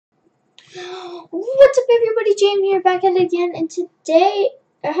What's up, everybody? James here, back at it again, and today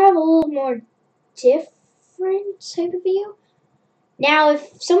I have a little more different type of video. Now,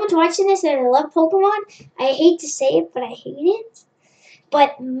 if someone's watching this and they love Pokemon, I hate to say it, but I hate it.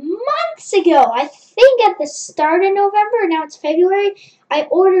 But months ago, I think at the start of November, now it's February, I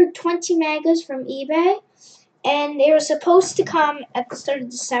ordered 20 mangas from eBay, and they were supposed to come at the start of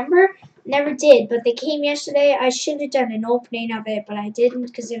December. Never did, but they came yesterday. I should have done an opening of it, but I didn't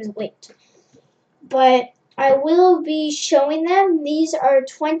because it was late. But I will be showing them. These are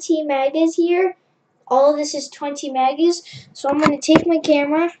 20 mangas here. All of this is 20 mangas. So I'm going to take my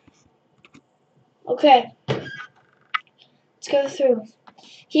camera. Okay. Let's go through.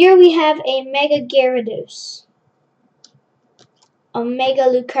 Here we have a Mega Gyarados. A Mega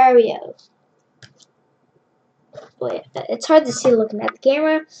Lucario. Wait, it's hard to see looking at the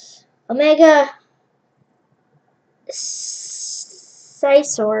camera. A Mega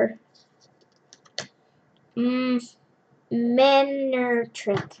Scizor.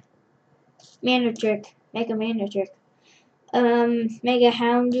 Manectric. Mega Manectric. Mega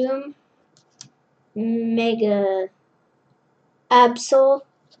Houndoom. Mega Absol.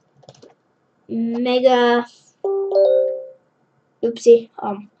 Mega. Oopsie.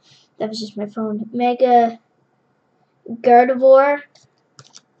 That was just my phone. Mega Gardevoir.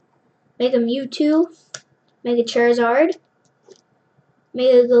 Mega Mewtwo. Mega Charizard.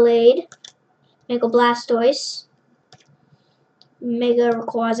 Mega Gallade. Mega Blastoise. Mega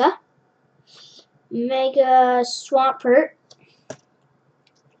Rayquaza. Mega Swampert.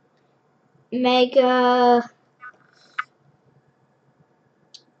 Mega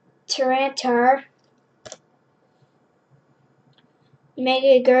Tyranitar.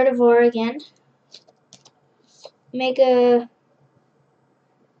 Mega Gardevoir again. Mega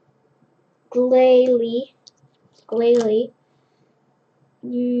Glalie.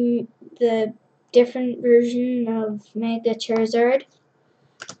 The different version of Mega Charizard.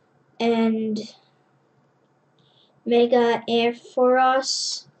 And Mega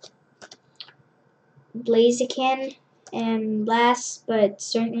Ampharos. Blaziken. And last but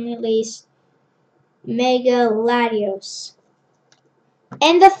certainly least, Mega Latios.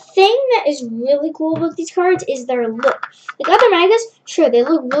 And the thing that is really cool about these cards is their look. Like other mangas, sure, they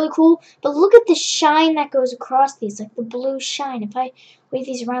look really cool, but look at the shine that goes across these, like the blue shine. If I wave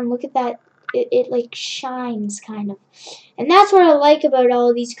these around, look at that. It like shines, kind of. And that's what I like about all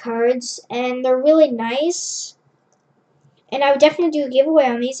of these cards, and they're really nice. And I would definitely do a giveaway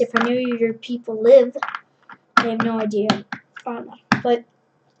on these if I knew your people live. I have no idea. I don't know. But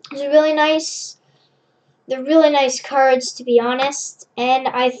it's really nice. They're really nice cards, to be honest. And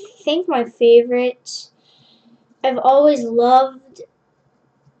I think my favorite, I've always loved,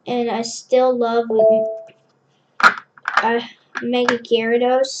 and I still love, Mega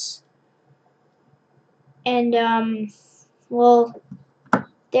Gyarados. And, well,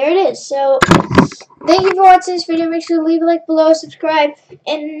 there it is. So, thank you for watching this video. Make sure to leave a like below, subscribe.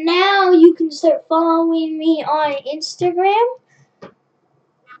 And now you can start following me on Instagram.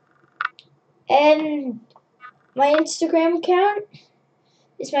 And my Instagram account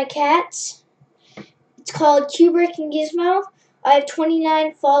is my cat's. It's called Kubrick and Gizmo. I have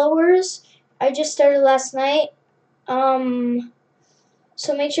 29 followers. I just started last night.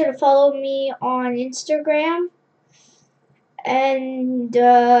 So make sure to follow me on Instagram. And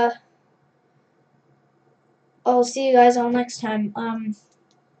I'll see you guys all next time.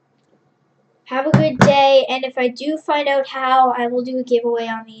 Have a good day. And if I do find out how, I will do a giveaway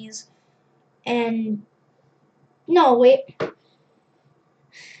on these. And no, wait.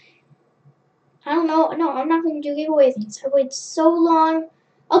 I don't know. No, I'm not going to do giveaway things. I waited so long.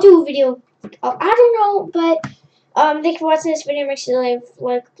 I'll do a video. I don't know, but thank you for watching this video. Make sure to leave a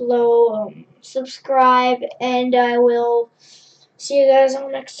like below, subscribe, and I will see you guys all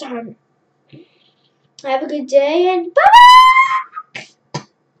next time. Have a good day, and bye-bye!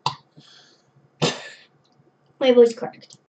 My voice cracked.